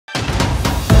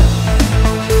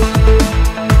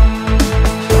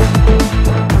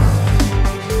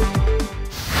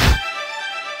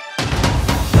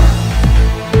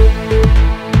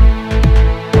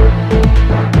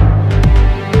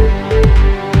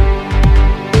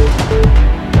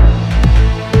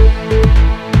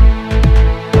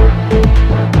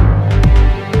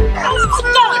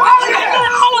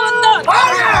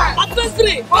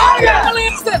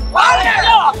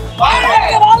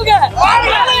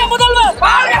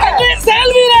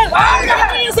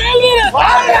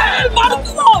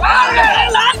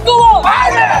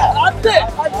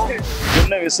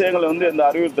விஷயங்கள் வந்து எந்த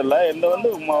அறிவுறுத்தல எந்த வந்து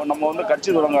நம்ம வந்து கட்சி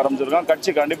தொடங்க ஆரம்பிச்சிருக்கோம்.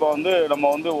 கட்சி கண்டிப்பாக வந்து நம்ம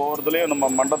வந்து ஒவ்வொருத்தரையும் நம்ம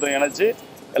மன்றத்தில் இணைச்சி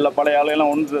எல்லா பழைய ஆளுகெல்லாம்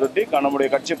ஒன்று திரட்டி நம்முடைய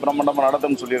கட்சி பிரம்மாண்டமாக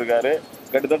நடத்துன்னு சொல்லியிருக்காரு.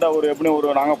 கிட்டத்தட்ட ஒரு எப்படி ஒரு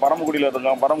நாங்கள் பரமக்குடியில்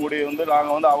இருக்கோம். பரமக்குடி வந்து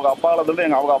நாங்கள் வந்து அவங்க அப்பாவிலேருந்து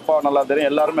அவங்க அப்பா நல்லா தெரியும்.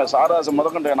 எல்லாருமே சாரதாசம்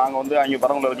முதற்கொண்டு நாங்கள் வந்து அங்கே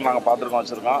பரமக்குடியில் இருக்கு நாங்கள் பார்த்துருக்கோம்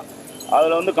வச்சுருக்கோம்.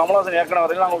 அதில் வந்து கமலஹாசன் ஏற்கனவே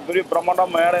வரைக்கும் நாங்கள் பெரிய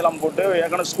பிரம்மாண்டம் மேடையெல்லாம் போட்டு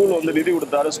ஏற்கனவே ஸ்கூல் வந்து நிதி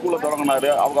கொடுத்தாரு. ஸ்கூலை தொடங்கினாரு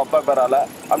அவங்க அப்பா பேரால்.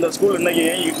 அந்த ஸ்கூல் இன்னைக்கு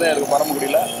இயங்கிட்டு தான் இருக்குது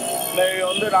பரமக்குடியில். இன்னைக்கு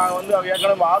வந்து நாங்கள் வந்து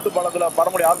ஏற்கனவே ஆற்றுப்பாலத்தில்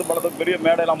பரமக்குடி ஆற்றுப்பாலத்துக்கு பெரிய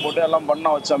மேடையெல்லாம் போட்டு எல்லாம் பண்ண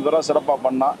வச்சோம். பிறகு சிறப்பாக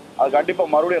பண்ணால் அது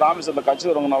கண்டிப்பாக மறுபடியும் ராமேஸ்வரத்தில் கட்சி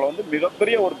தொடங்கினால வந்து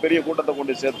மிகப்பெரிய ஒரு பெரிய கூட்டத்தை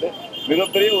கொண்டு சேர்த்து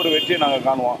மிகப்பெரிய ஒரு வெற்றியை நாங்கள்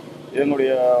காணுவோம்.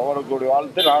 எங்களுடைய அவர்களுடைய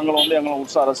வாழ்த்து. நாங்களும் வந்து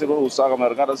எங்களை ரசிகர்கள் உற்சாகமாக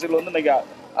இருக்கோம். ரசிகர்கள் வந்து இன்னைக்கு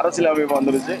அரசியல் அமைப்பு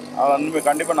வந்துருச்சு. அது வந்து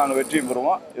கண்டிப்பாக நாங்கள் வெற்றியும்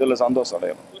பெறுவோம். இதில் சந்தோஷம்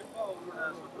அடையணும்.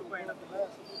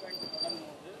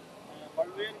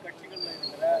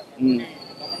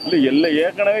 இல்லை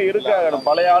ஏற்கனவே இருக்க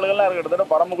பழைய ஆளுகள்லாம் இருக்க கிட்டத்தட்ட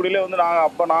பரமக்குடியிலே வந்து நான்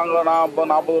அப்போ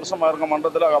 40 வருஷமாக இருக்க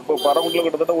மன்றத்தில் அப்போ பரமக்குடியில்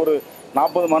கிட்டத்தட்ட ஒரு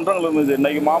 40 மன்றங்கள் இருந்துச்சு.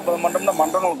 இன்னைக்கு 40 மன்றம்னா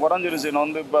மன்றங்கள் குறைஞ்சிருச்சு. நான்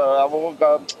வந்து இப்போ அவங்க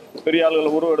பெரிய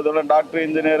ஆளுகளை உருவெடுத்தோட டாக்டர்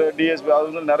இன்ஜினியர் டிஎஸ்பி அது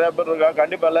வந்து நிறைய பேர் இருக்காங்க.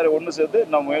 கண்டிப்பாக எல்லாரும் ஒன்று சேர்த்து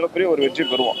நம்ம மிகப்பெரிய ஒரு வெற்றி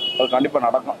பெறுவோம். அது கண்டிப்பாக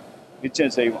நடக்கும்.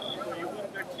 நிச்சயம் செய்வோம்.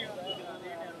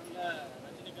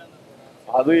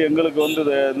 அது எங்களுக்கு வந்து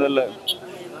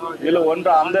இல்லை ஒன்று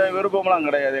அந்த விருப்பம்லாம்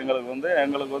கிடையாது.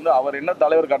 எங்களுக்கு வந்து அவர் என்ன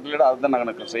தலைவர் கட்டளையிட அதுதான்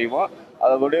நாங்கள் செய்வோம்.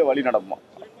 அதோடைய வழி நடப்போம்.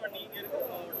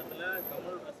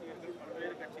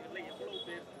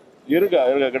 இருக்கா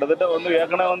கிட்டத்தட்ட வந்து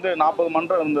ஏற்கனவே வந்து 40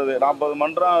 மன்றம் இருந்தது. 40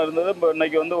 மன்றம் இருந்தது. இப்போ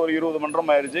இன்னைக்கு வந்து ஒரு 20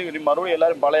 மன்றம் ஆயிடுச்சு. மறுபடியும்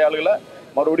எல்லாரும் பழைய ஆளுகளை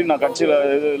மறுபடியும் நான் கட்சியில்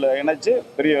இதில் இணைச்சு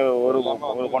பெரிய ஒரு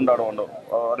கொண்டாட வேண்டும்.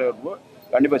 வரவேற்பு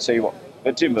கண்டிப்பாக செய்வோம்.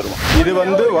 வெற்றியும் பெறுவோம். இது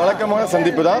வந்து வழக்கமான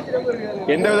சந்திப்பு தான்.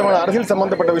 எந்த விதமான அரசியல்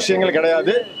சம்பந்தப்பட்ட விஷயங்கள்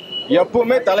கிடையாது.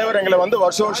 எப்பவுமே தலைவர் எங்களை வந்து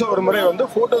வருஷம் ஒரு முறை வந்து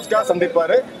போட்டோஸ்க்காக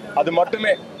சந்திப்பாரு. அது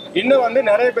மட்டுமே. இன்னும் வந்து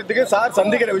நிறைய பேத்துக்கு சார்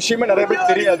சந்திக்கிற விஷயமே நிறைய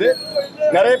பேருக்கு தெரியாது.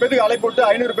 நிறைய பேத்துக்கு அழைப்போட்டு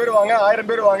 500 பேர் வாங்க, 1000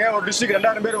 பேர் வாங்க, ஒரு டிஸ்ட்ரிக்ட்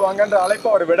 2000 பேர் வாங்கன்ற அழைப்போ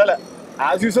அவர் விடலை.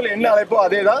 ஆஸ் யூஸ்வல் என்ன அழைப்போ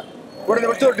அதே தான்.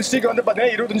 குறைந்தபட்சம் ஒரு டிஸ்ட்ரிக்ட் வந்து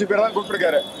பார்த்தீங்கன்னா 25 பேர் தான்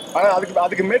கூப்பிட்டுருக்காரு. ஆனால்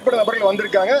அதுக்கு மேற்பட்ட நபர்கள்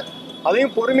வந்திருக்காங்க.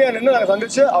 அதையும் பொறுமையாக நின்று நாங்கள்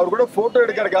சந்திச்சு அவர் கூட போட்டோ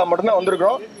எடுக்கிறதுக்காக மட்டும்தான்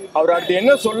வந்திருக்கிறோம். அவர் அடுத்து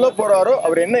என்ன சொல்ல போறாரோ,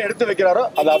 அவர் என்ன எடுத்து வைக்கிறாரோ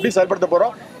அதை அப்படி செயல்படுத்த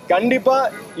போறோம். கண்டிப்பா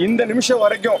இந்த நிமிஷம்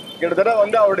வரைக்கும் கிட்டத்தட்ட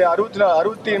வந்து அவருடைய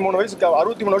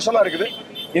 63 வருஷமா இருக்குது.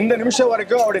 இந்த நிமிஷம்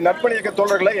வரைக்கும் அவருடைய நட்பணி இயக்க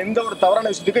தோழர்களை எந்த ஒரு தவறான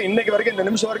விஷயத்துக்கும் இன்னைக்கு வரைக்கும் இந்த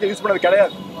நிமிஷம் வரைக்கும் யூஸ் பண்ணது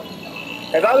கிடையாது.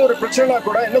 ஏதாவது ஒரு பிரச்சனைனா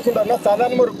கூட என்ன சொல்றாருன்னா,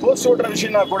 சாதாரண ஒரு போஸ்ட் ஓட்டுற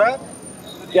விஷயம்னா கூட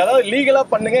ஏதாவது லீகலா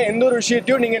பண்ணுங்க, எந்த ஒரு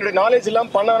விஷயத்தையும் நீங்க என்னுடைய நாலேஜ்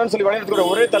இல்லாம பண்ணணும்னு சொல்லி வழிநடத்துக்கிற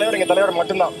ஒரே தலைவர் எங்க தலைவர்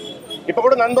மட்டும்தான். இப்ப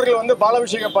கூட நண்பர்கள் வந்து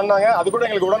பாலாபிஷேகம் பண்ணாங்க. அது கூட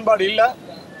எங்களுக்கு உடன்பாடு இல்லை.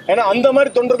 ஏன்னா அந்த மாதிரி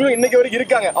தொண்டர்களும் இன்னைக்கு வரைக்கும்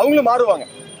இருக்காங்க. அவங்களும் மாறுவாங்க.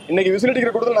 இன்னைக்கு விசிலிட்டி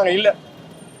கொடுத்து நாங்கள் இல்லை.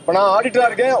 இப்போ நான் ஆடிட்டரா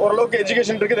இருக்கேன். ஓரளவுக்கு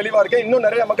எஜுகேஷன் இருக்கு, தெளிவா இருக்கேன். இன்னும்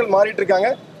நிறைய மக்கள் மாறிட்டு இருக்காங்க.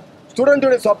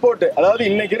 ஸ்டூடெண்டோட சப்போர்ட், அதாவது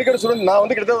இன்னைக்கு இருக்கிற ஸ்டூடெண்ட் நான்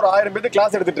வந்து கிட்டத்தட்ட ஒரு 1000 பேருக்கு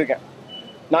கிளாஸ் எடுத்துட்டு இருக்கேன்.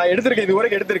 நான் எடுத்திருக்கேன், இது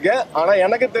வரைக்கும் எடுத்திருக்கேன். ஆனா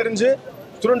எனக்கு தெரிஞ்சு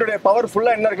ஸ்டூடெண்டோட பவர்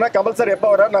ஃபுல்லா என்ன இருக்குன்னா, கமல் சார் எப்போ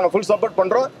வர்றாரு நாங்கள் ஃபுல் சப்போர்ட்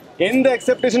பண்றோம். எந்த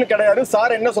எக்ஸெப்டேஷனும் கிடையாது.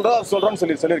 சார் என்ன சொல்றோம் அது சொல்றோம்னு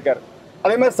சொல்லியிருக்காரு.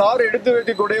 அதே மாதிரி சார் எடுத்து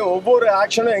வைக்கக்கூடிய ஒவ்வொரு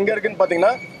ஆக்ஷனும் எங்க இருக்குன்னு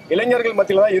பாத்தீங்கன்னா இளைஞர்கள்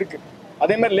மத்தியில தான் இருக்கு.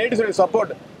 அதே மாதிரி லேடிஸோட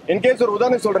சப்போர்ட். இன்கேஸ் ஒரு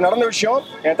உதாரணம் சொல்ற நடந்த விஷயம்,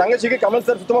 என் தங்கச்சிக்கு கமல்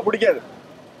சார் சுத்தமா பிடிக்காது.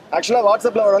 ஆக்சுவலா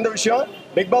வாட்ஸ்அப்ல வந்த விஷயம்,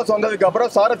 பிக் பாஸ் வந்ததுக்கு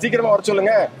அப்புறம் சாரை சீக்கிரமா வர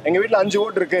சொல்லுங்க, எங்க வீட்டுல 5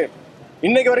 ஓட்டு இருக்கு.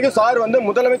 இன்னைக்கு வரைக்கும் சார் வந்து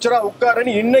முதலமைச்சரா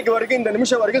உட்காருன்னு இன்னைக்கு வரைக்கும் இந்த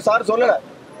நிமிஷம் வரைக்கும் சார் சொல்லல.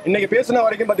 இன்னைக்கு பேசின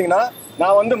வரைக்கும் பாத்தீங்கன்னா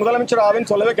நான் வந்து முதலமைச்சர்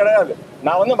ஆவேன்னு சொல்லவே கிடையாது.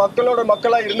 நான் வந்து மக்களோட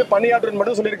மக்களா இருந்து பணியாற்றுன்னு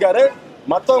மட்டும் சொல்லியிருக்காரு.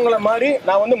 மற்றவங்கள மாதிரி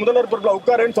நான் வந்து முதல்வர் பொறுப்புல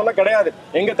உட்காருன்னு சொல்ல கிடையாது.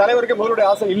 எங்க தலைவருக்கு முதலுடைய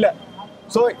ஆசை இல்லை.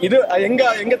 ஸோ இது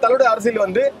எங்க தலைவருடைய அரசியல்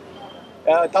வந்து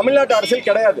தமிழ்நாட்டு அரசியல்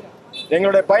கிடையாது.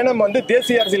 எங்களுடைய பயணம் வந்து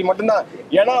தேசிய அரசியல் மட்டும்தான்.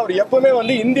 ஏன்னா அவர் எப்பவுமே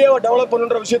வந்து இந்தியாவை டெவலப்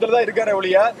பண்ணுற விஷயத்துல தான் இருக்காரு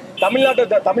ஒழிய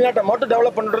தமிழ்நாட்டை மட்டும்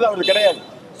டெவலப் பண்ணுறது அவருக்கு கிடையாது.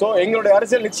 ஸோ எங்களுடைய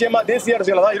அரசியல் நிச்சயமா தேசிய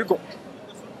அரசியல தான் இருக்கும்.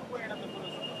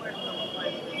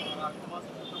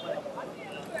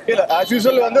 இல்ல ஆஸ்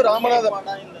யூஸ்வல் வந்து ராமநாதன்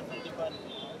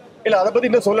இல்ல அதை பத்தி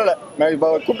இன்னும் சொல்லல. இப்போ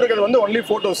கூப்பிட்டுருக்கிறது வந்து ஒன்லி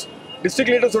போட்டோஸ்.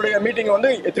 டிஸ்ட்ரிக்ட் லீடர்ஸ் உடைய மீட்டிங் வந்து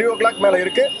 3 o'clock மேல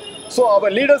இருக்கு. ஸோ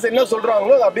அவர் லீடர்ஸ் என்ன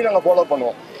சொல்றாங்களோ அதை அப்படி நாங்கள் ஃபாலோ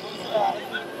பண்ணுவோம்.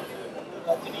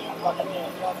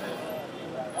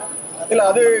 இல்ல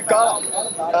அது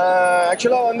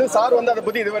ஆக்சுவலா வந்து சார் வந்து அதை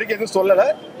பத்தி இது வரைக்கும் எதுவும் சொல்லல.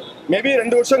 மேபி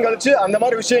 2 வருஷம் கழிச்சு அந்த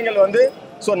மாதிரி விஷயங்கள் வந்து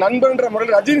நண்பன்ற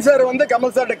முறையில் ரஜினி சார் வந்து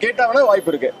கமல் சார்ட்ட கேட்டாங்கன்னா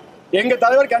வாய்ப்பு இருக்கு. எங்க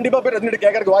தலைவர் கண்டிப்பா போய் ரஜினி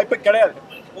கேட்கறதுக்கு வாய்ப்பு கிடையாது.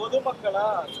 பொதுமக்களா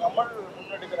கமல்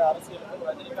முன்னெடுக்கிற அரசியலுக்கும்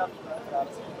ரஜினிகாந்த் முன்னெடுக்கிற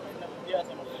அரசியலுக்கும்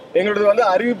வித்தியாசம். எங்களது வந்து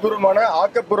அறிவுபூர்வமான,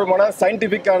 ஆக்கப்பூர்வமான,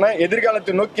 சயின்டிபிக்கான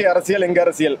எதிர்காலத்தை நோக்கிய அரசியல் எங்க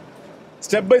அரசியல்.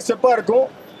 ஸ்டெப் பை ஸ்டெப்பா இருக்கும்,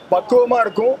 பக்குவமா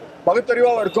இருக்கும்,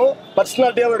 பகுத்தறிவாகவும் இருக்கும்,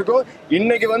 பர்சனாலிட்டியாகவும் இருக்கும்.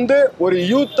 இன்னைக்கு வந்து ஒரு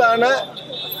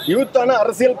யூத்தான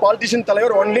அரசியல் பாலிட்டிஷியன்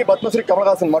தலைவர் ஒன்லி பத்மஸ்ரீ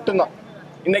கமல்ஹாசன் மட்டும்தான்.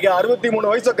 இன்னைக்கு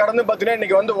 63 வயசு கடந்து பார்த்தீங்கன்னா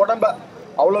இன்னைக்கு வந்து உடம்ப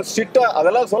அவ்வளோ ஸ்ட்ரிக்டா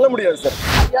அதெல்லாம் சொல்ல முடியாது சார்.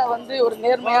 ஐயா வந்து ஒரு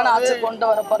நேர்மையான ஆட்சி கொண்டு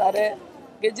வர போறாரு.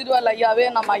 கெஜ்ரிவால் ஐயாவே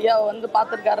நம்ம ஐயாவை வந்து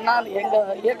பார்த்துருக்காருன்னா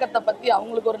எங்கள் இயக்கத்தை பற்றி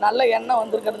அவங்களுக்கு ஒரு நல்ல எண்ணம்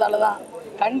வந்திருக்கிறதால தான்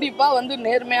கண்டிப்பாக வந்து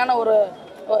நேர்மையான ஒரு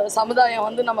சமுதாயம்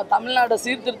வந்து நம்ம தமிழ்நாடை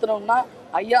சீர்திருத்தணும்னா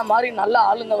ஐயா மாதிரி நல்ல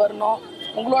ஆளுங்க வரணும்.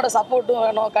 உங்களோட சப்போர்ட்டும்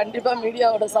வேணும், கண்டிப்பாக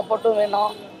மீடியாவோட சப்போர்ட்டும்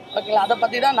வேணும். ஓகேங்களா? அதை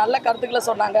பற்றி தான் நல்ல கருத்துக்களை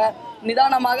சொன்னாங்க.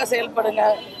 நிதானமாக செயல்படுங்க,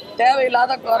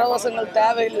 தேவையில்லாத கரவசங்கள்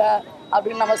தேவையில்லை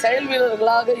அப்படின்னு நம்ம செயல்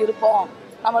வீரர்களாக இருப்போம்.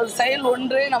 நம்ம செயல்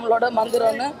ஒன்றே நம்மளோட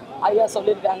மந்திரம்னு ஐயா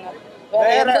சொல்லியிருக்காங்க.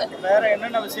 வேற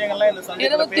என்னென்ன விஷயங்கள்லாம் இந்த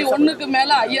 21க்கு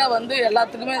மேலே ஐயா வந்து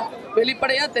எல்லாத்துக்குமே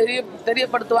வெளிப்படையாக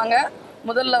தெரியப்படுத்துவாங்க.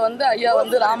 முதல்ல வந்து ஐயா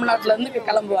வந்து ராம்நாட்ல இருந்து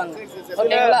கிளம்புவாங்க.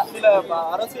 ஓகேங்களா?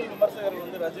 அரசியல் விமர்சகர்கள்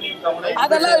வந்து ரஜினி கமலை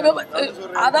அதெல்லாம்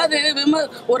அதாவது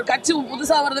ஒரு கட்சி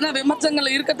புதுசா வருதுன்னா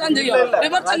விமர்சனங்கள் இருக்கத்தான் செய்யும்.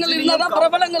 விமர்சனங்கள் இருந்தாதான்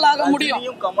பிரபலங்கள் ஆக முடியும்.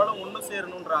 கமலும் ஒண்ணு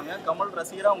சேரணும்ன்றாங்க. கமல்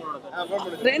ரசிகரா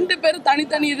உங்களோட ரெண்டு பேரும்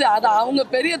தனித்தனி இது, அது அவங்க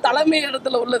பெரிய தலைமை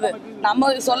இடத்துல உள்ளது,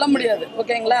 நம்ம சொல்ல முடியாது.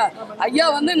 ஓகேங்களா? ஐயா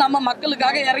வந்து நம்ம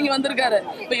மக்களுக்காக இறங்கி வந்திருக்காரு.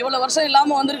 இப்போ இவ்வளவு வருஷம்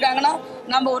இல்லாம வந்திருக்காங்கன்னா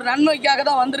நம்ம ஒரு நன்மைக்காக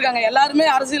தான் வந்திருக்காங்க. எல்லாருமே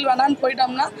அரசியல் வேணான்னு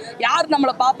போயிட்டோம்னா யார்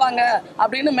நம்மளை பார்ப்பாங்க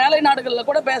அப்படின்னு மேலை நாடுகளில்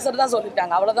கூட பேசுறதா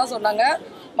சொல்லிட்டாங்க. அவ்வளவுதான் சொன்னாங்க,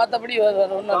 மற்றபடி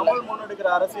ஒன்றும் இல்லை.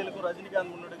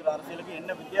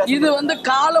 இது வந்து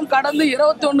காலம் கடந்து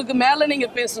 21க்கு மேல நீங்க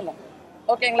பேசணும்.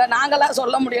 ஓகேங்களா? நாங்களாம்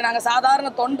சொல்ல முடியும், நாங்க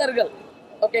சாதாரண தொண்டர்கள்.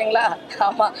 ஓகேங்களா?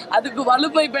 ஆமா, அதுக்கு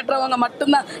வலுப்பை பெற்றவங்க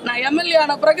மட்டும்தான். நான் எம்எல்ஏ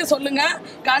ஆன பிறகு சொல்லுங்க,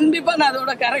 கண்டிப்பா நான்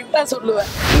அதோட கரெக்டா சொல்லுவேன்.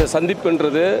 இந்த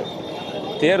சந்திப்புன்றது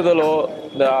தேர்தலோ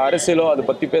இந்த அரசியலோ அதை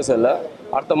பற்றி பேசல.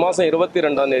 அடுத்த மாதம்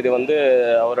 22ஆம் தேதி வந்து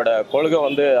அவரோட கொள்கை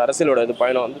வந்து அரசியலோட இது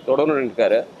பயணம் வந்து தொடர்ந்து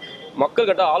இருக்காரு.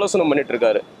 மக்கள்கிட்ட ஆலோசனை பண்ணிட்டு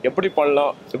இருக்காரு. எப்படி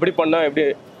பண்ணலாம், எப்படி பண்ணால் எப்படி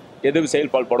எது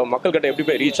செயல்பாடுபடும், மக்கள்கிட்ட எப்படி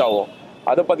போய் ரீச் ஆகும்,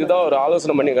 அதை பற்றி தான் ஒரு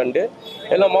ஆலோசனை பண்ணி கண்டு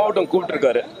எல்லா மாவட்டம்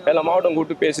கூப்பிட்டுருக்காரு. எல்லா மாவட்டம்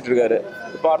கூப்பிட்டு பேசிகிட்டு இருக்காரு.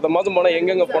 இப்போ அடுத்த மாதம் போனால்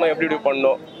எங்கெங்கே போனால் எப்படி எப்படி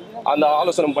பண்ணணும் அந்த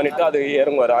ஆலோசனை பண்ணிவிட்டு அது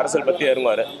இறங்குவார், அரசியல் பற்றி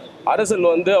இறங்குவார்.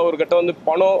 அரசியல் வந்து அவர்கிட்ட வந்து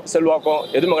பணம் செல்வாக்கம்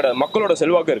எதுவுமே கிடையாது, மக்களோட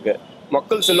செல்வாக்கம் இருக்குது.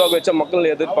 மக்கள் செல்வாக்கு வச்சா மக்கள்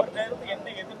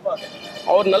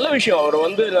அவர் நல்ல விஷயம், அவர்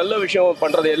வந்து நல்ல விஷயம்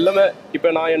பண்ணுறது எல்லாமே. இப்போ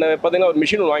நான் என்ன பார்த்தீங்கன்னா ஒரு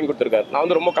மிஷின் வாங்கி கொடுத்துருக்காரு. நான்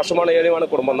வந்து ரொம்ப கஷ்டமான ஏழையான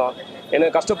குடும்பம் தான்.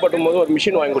 எனக்கு கஷ்டப்படும் போது ஒரு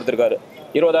மிஷின் வாங்கி கொடுத்துருக்காரு.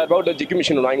 20,000 ரூபாய் ஜிக்கி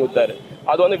மிஷின் வாங்கி கொடுத்தாரு.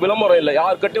 அது வந்து விளம்பரம் இல்லை,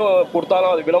 யாருக்கிட்டையும்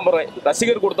கொடுத்தாலும் அது விளம்பரம்,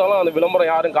 ரசிகர் கொடுத்தாலும் அந்த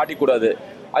விளம்பரம் யாரும் காட்டிக்கூடாது.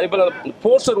 அதே போல்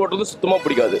போஸ்டர் ஓட்டுறது சுத்தமாக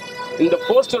பிடிக்காது. இந்த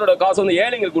போஸ்டரோட காசு வந்து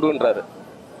ஏழைங்களுக்கு கொடுக்குன்றாரு.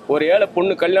 ஒரு ஏழை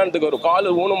பொண்ணு கல்யாணத்துக்கு ஒரு காலு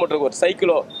ஊனமுட்டுறக்கு ஒரு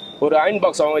சைக்கிளோ ஒரு அயன்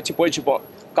பாக்ஸ் அவன் வச்சு போயிச்சுப்போம்.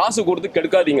 காசு கொடுத்து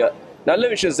கெடுக்காதீங்க, நல்ல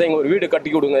விஷயம் செய்யுங்க, ஒரு வீடு கட்டி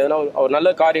கொடுங்க, ஏன்னா அவர் நல்ல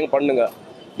காரியம் பண்ணுங்க.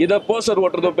 இதை போஸ்டர்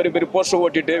ஓட்டுறதோ பெரிய பெரிய போஸ்டர்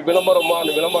ஓட்டிட்டு விளம்பரமா,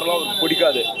 அந்த விளம்பரம்லாம் அவருக்கு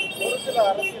பிடிக்காது.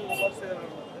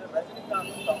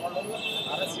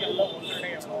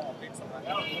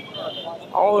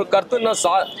 அவர் கருத்துன்னா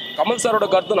கமல் சாரோட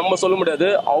கருத்து நம்ம சொல்ல முடியாது.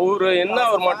 அவரு என்ன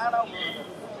அவர்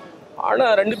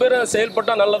ஆனால் 2 பேரும்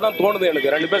செயல்பட்டால் நல்லதான் தோணுது எனக்கு.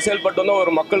 2 பேர் செயல்பட்டு வந்தால்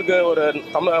ஒரு மக்களுக்கு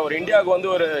ஒரு இந்தியாவுக்கு வந்து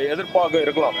ஒரு எதிர்ப்பாக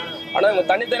இருக்கலாம். ஆனால் இவங்க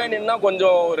தனித்தனியாக நின்னா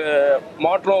கொஞ்சம் ஒரு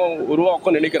மாற்றம்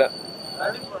உருவாக்கும் நினைக்கிறேன்.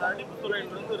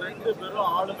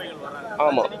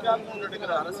 ஆமாம்,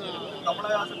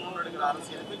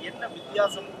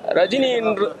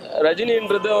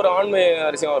 ரஜினின்றது ஒரு ஆண்மை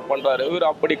அரசியல் அவர் பண்றாரு. இவர்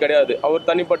அப்படி கிடையாது. அவர்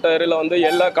தனிப்பட்ட இதில் வந்து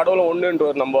எல்லா கடவுளும்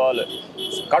ஒன்றுன்றவர் நம்ம ஆளு.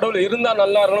 கடவுள் இருந்தா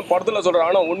நல்லா இருக்கணும் படத்துல சொல்றாரு.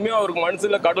 ஆனா உண்மையா அவருக்கு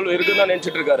மனசுல கடவுள் இருக்குன்னு தான்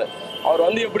நினைச்சிட்டு இருக்காரு. அவர்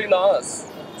வந்து எப்படின்னா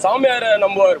சாமியாரை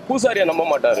நம்புவார், பூசாரியை நம்ப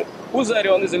மாட்டாரு. பூசாரி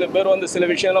வந்து சில பேர் வந்து சில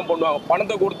விஷயம்லாம் பண்ணுவாங்க,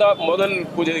 பணத்தை கொடுத்தா முதல்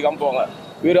பூஜைக்கு அனுப்புவாங்க.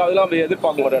 இவர் அதெல்லாம் அப்படி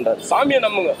எதிர்பார்க்க மாட்டேன்றார். சாமியை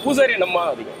நம்புங்க, பூசாரியை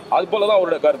நம்பாதீங்க. அது போலதான்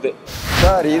அவரோட கருத்து.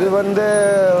 சார் இது வந்து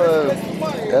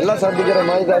எல்லாம் சந்திக்கிற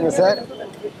மாதிரி தாங்க சார்,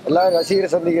 எல்லாம் ரசிகரை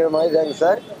சந்திக்கிற மாதிரி தாங்க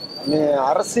சார்.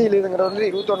 அரசியல் இதுங்கிறது வந்து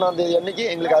 21ஆம் தேதி அன்னைக்கு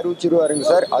எங்களுக்கு அறிவிச்சிருவாருங்க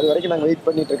சார். அது வரைக்கும் நாங்கள் வெயிட்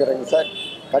பண்ணிட்டு இருக்கிறோங்க சார்.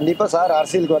 கண்டிப்பாக சார்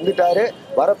அரசியலுக்கு வந்துட்டாரு,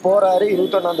 வர போறாரு.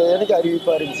 21ஆம் தேதி அன்னைக்கு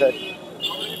அறிவிப்பாருங்க சார்.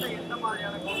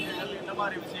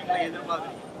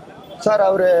 சார்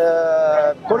அவர்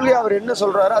கொள்கை அவர் என்ன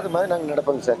சொல்றாரோ அது மாதிரி நாங்கள்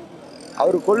நடப்போங்க சார்.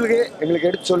 அவர் கொள்கை எங்களுக்கு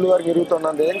எடுத்து சொல்லுவாருங்க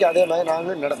 21ஆம் தேதி அன்னைக்கு, அதே மாதிரி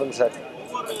நாங்களும் நடப்போங்க சார்.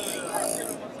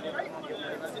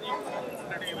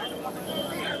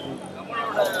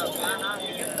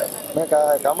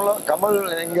 கமல்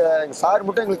எங்கள் சார்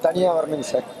மட்டும் எங்களுக்கு தனியாக வரணுங்க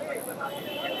சார்.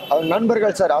 அவர்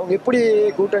நண்பர்கள் சார், அவங்க எப்படி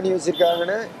கூட்டணி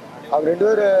வச்சுருக்காங்கன்னு அவர் 2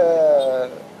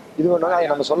 பேரும் இது பண்ணாங்க, அதை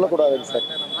நம்ம சொல்லக்கூடாதுங்க சார்.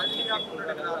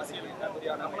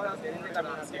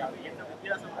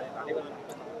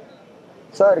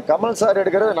 சார் கமல் சார்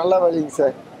எடுக்கிறது நல்ல வழிங்க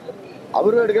சார்,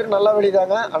 அவரும் எடுக்கிறது நல்ல வழி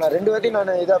தாங்க. ஆனால் 2 பேர்த்தையும்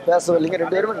நான் இதாக பேசவில்லைங்க,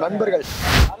 2 பேருமே நண்பர்கள்.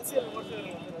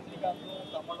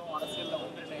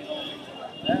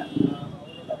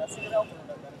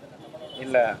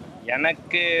 இல்லை,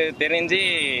 எனக்கு தெரிஞ்சு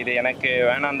இது எனக்கு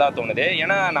வேணாம் தான் தோணுது.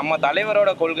 ஏன்னா நம்ம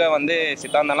தலைவரோட கொள்கை வந்து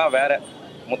சித்தாந்தம்லாம் வேறு,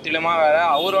 முற்றிலுமாக வேறு.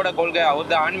 அவரோட கொள்கை,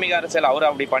 அவரது ஆன்மீக அரசியல் அவர்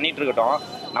அப்படி பண்ணிகிட்டு இருக்கட்டும்.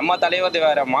 நம்ம தலைவர்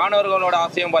வேறு. மாணவர்களோட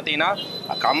ஆசையும் பார்த்தீங்கன்னா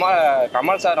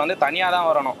கமல் சார் வந்து தனியாக தான்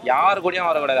வரணும், யார் கூடயும்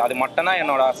வரக்கூடாது. அது மட்டும்தான்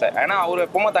என்னோட ஆசை. ஏன்னா அவர்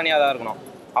எப்பவுமே தனியாக தான் இருக்கணும்.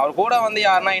 அவர் கூட வந்து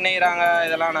யாருன்னா இணைகிறாங்க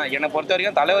இதெல்லாம் என்னை பொறுத்த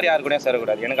வரைக்கும் தலைவர் யாரு கூடயும்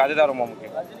சேரக்கூடாது. எனக்கு அதுதான் ரொம்ப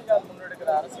முக்கியம். ரஜினிகாந்த்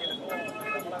முன்னெடுக்கிற அரசியலுக்கும்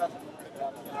கமலஹாசன் முன்னெடுக்கிற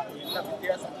அரசியலுக்கும் என்ன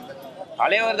வித்தியாசம்?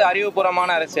 தலைவரது அறிவுபூர்வமான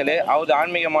அரசியல், அவரது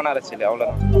ஆன்மீகமான அரசியல்,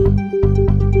 அவ்வளோதான்.